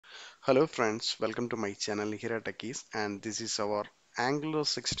Hello friends, welcome to my channel here at Techies, and this is our Angular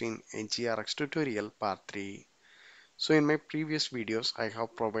 16 NGRX tutorial part 3. So in my previous videos I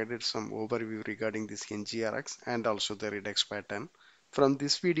have provided some overview regarding this NGRX and also the Redux pattern. From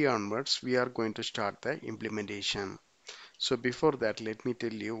this video onwards we are going to start the implementation. So before that let me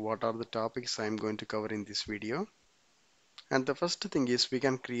tell you what are the topics I am going to cover in this video. And the first thing is we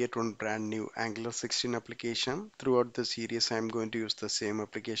can create one brand new Angular 16 application. Throughout the series I am going to use the same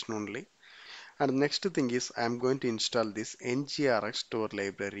application only. And next thing is I'm going to install this NGRX store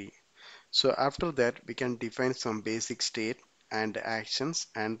library. So after that we can define some basic state and actions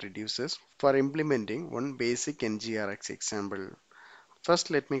and reduces for implementing one basic NGRX example.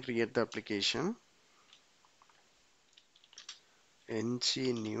 First let me create the application ng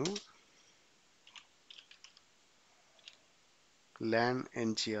new lan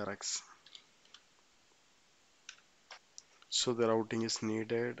NGRX. So the routing is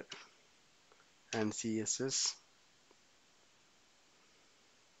needed and CSS.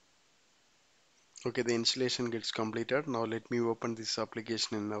 Okay, the installation gets completed. Now let me open this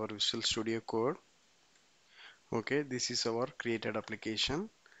application in our Visual Studio Code. Okay, this is our created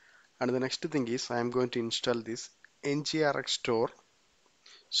application. And the next thing is I am going to install this NGRX store.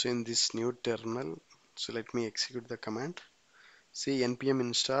 So in this new terminal, so let me execute the command. See npm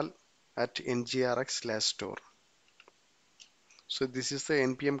install at ngrx/store. So this is the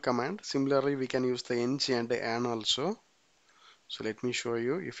npm command. Similarly, we can use the ng and an also. So let me show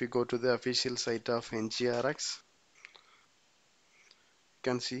you. If you go to the official site of NGRX, you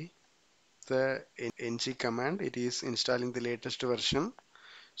can see the ng command. It is installing the latest version.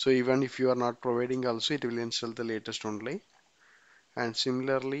 So even if you are not providing also, it will install the latest only. And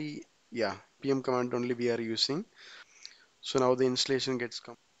similarly, yeah, pm command only we are using. So now the installation gets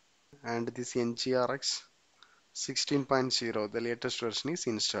come, and this NGRX 16.0, the latest version is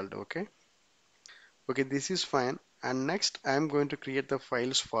installed. Okay, this is fine. And next I am going to create the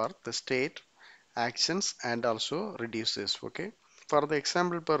files for the state, actions and also reduces. Okay, for the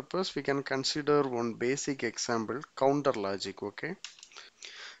example purpose we can consider one basic example, counter logic. Okay,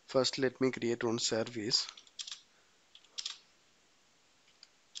 first let me create one service.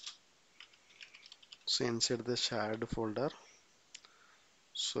 So inside the shared folder,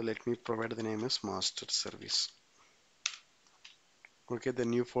 so let me provide the name as master service. Okay, the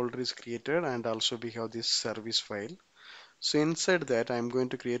new folder is created and also we have this service file. So inside that I'm going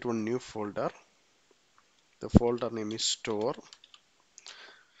to create one new folder. The folder name is store.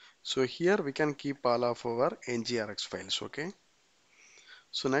 So here we can keep all of our NGRX files. Okay,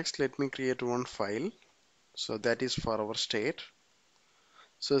 so next let me create one file, so that is for our state.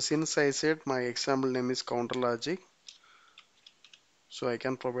 So since I said my example name is counter logic, so I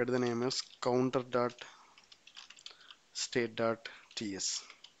can provide the name as counter.state.ts.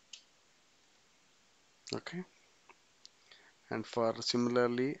 Okay, and for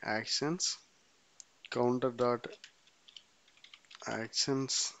similarly actions,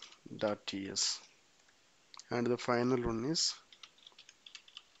 counter.actions.ts, and the final one is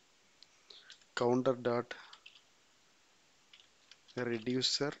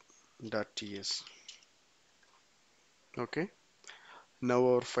counter.reducer.ts. Okay, now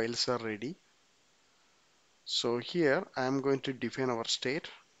our files are ready. So here I am going to define our state.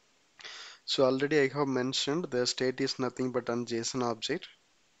 So already I have mentioned the state is nothing but an JSON object.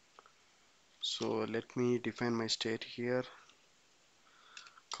 So let me define my state here.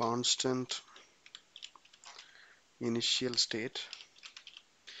 Constant initial state.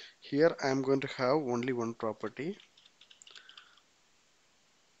 Here I am going to have only one property,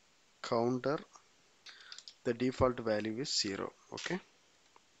 counter. The default value is 0. Okay,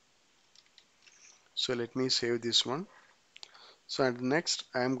 so let me save this one. So and next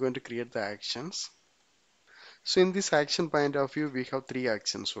I am going to create the actions. So in this action point of view we have three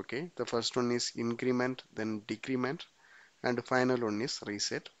actions. Okay, the first one is increment, then decrement, and the final one is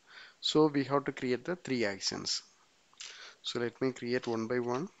reset. So we have to create the three actions. So let me create one by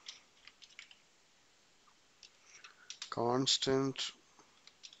one. Constant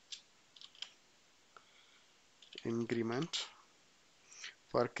increment.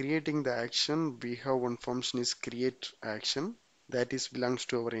 For creating the action we have one function is create action, that is belongs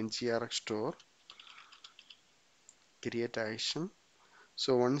to our NGRX store. Create action.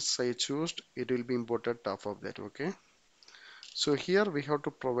 So once I choose, it will be imported top of that. Okay, so here we have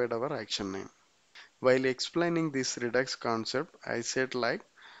to provide our action name. While explaining this Redux concept I said like,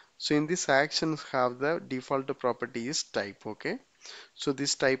 so in this actions have the default property is type. Okay, so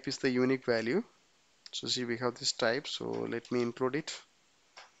this type is the unique value. So see we have this type, so let me include it.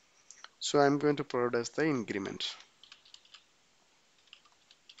 So I'm going to provide as the increment.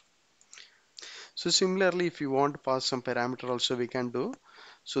 So similarly, if you want to pass some parameter also we can do.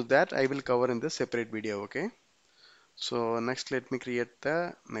 So that I will cover in the separate video, okay? So next let me create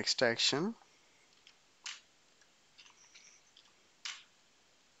the next action.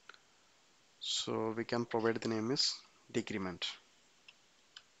 So we can provide the name is decrement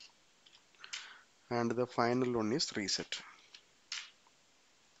and the final one is reset.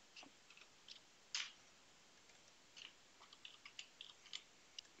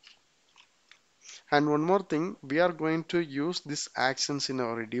 And one more thing, we are going to use these actions in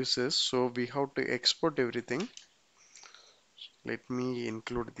our reducers, so we have to export everything. Let me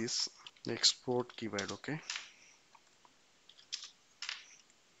include this export keyword, okay?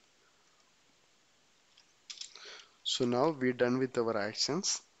 So now we're done with our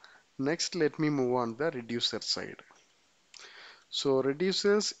actions. Next, let me move on the reducer side. So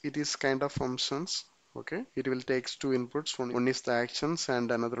reducers, it is kind of functions, okay? It will take two inputs. One is the actions and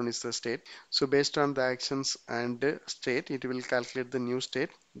another one is the state. So based on the actions and state, it will calculate the new state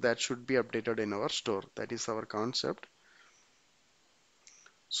that should be updated in our store. That is our concept.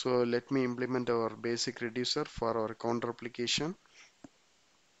 So let me implement our basic reducer for our counter application.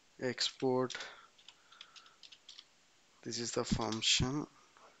 Export. This is the function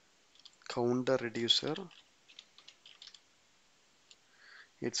counter reducer.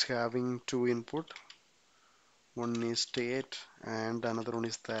 It's having two input. One is state and another one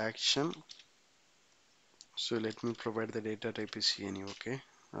is the action. So let me provide the data type is any, okay?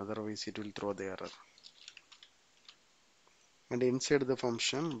 Otherwise it will throw the error. And inside the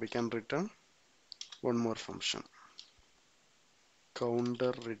function we can return one more function,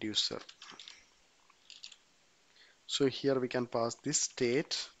 counter reducer. So here we can pass this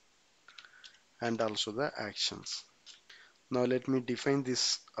state and also the actions. Now let me define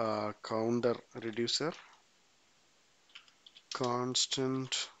this counter reducer.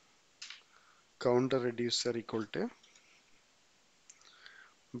 Constant counter reducer equal to,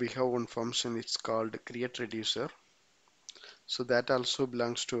 we have one function, it's called create reducer. So that also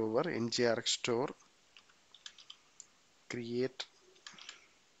belongs to our NGRX store create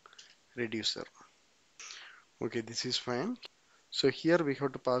reducer. Okay, this is fine. So here we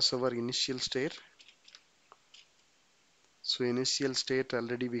have to pass our initial state. So initial state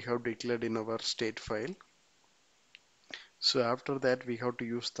already we have declared in our state file. So after that we have to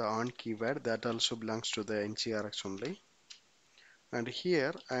use the on keyword that also belongs to the NGRX only. And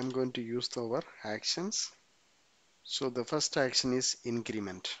here I am going to use our actions. So the first action is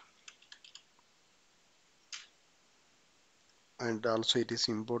increment. And also it is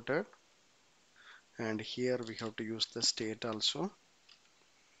imported. And here we have to use the state also.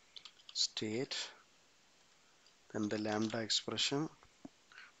 State. Then the lambda expression.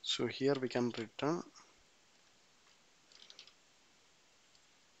 So here we can return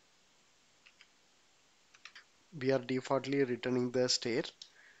we are defaultly returning the state,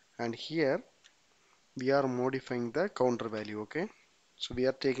 and here we are modifying the counter value, okay? So we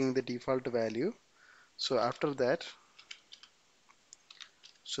are taking the default value. So after that,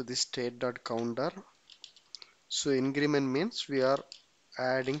 so this state dot counter, so increment means we are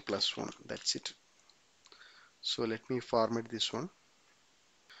adding +1, that's it. So let me format this one.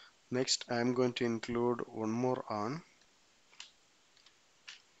 Next I am going to include one more on.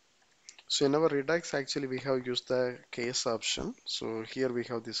 So in our Redux actually we have used the case option. So here we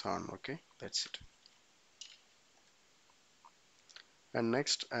have this on, okay? That's it. And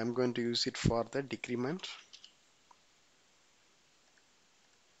next I am going to use it for the decrement.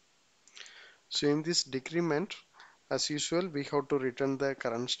 So in this decrement, as usual, we have to return the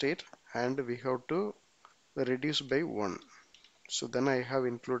current state and we have to reduce by 1. So then I have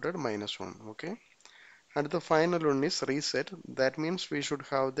included -1, okay? And the final one is reset. That means we should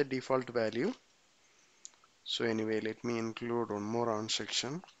have the default value. So anyway, let me include one more on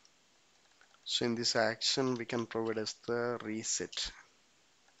section. So in this action, we can provide as the reset,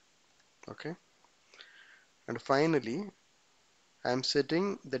 okay? And finally, I am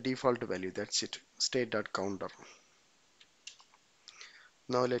setting the default value. That's it, state.counter.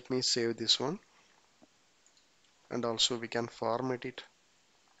 Now let me save this one. And also we can format it.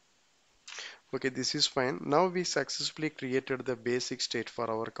 Okay, this is fine. Now we successfully created the basic state for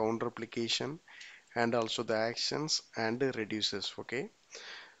our counter application and also the actions and the reduces. Okay,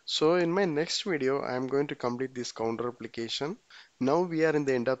 so in my next video I am going to complete this counter application. Now we are in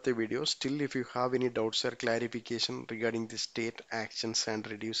the end of the video. Still, if you have any doubts or clarification regarding the state, actions and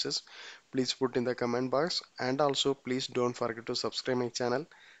reduces, please put in the comment box, and also please don't forget to subscribe my channel.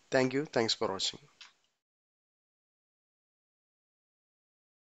 Thank you. Thanks for watching.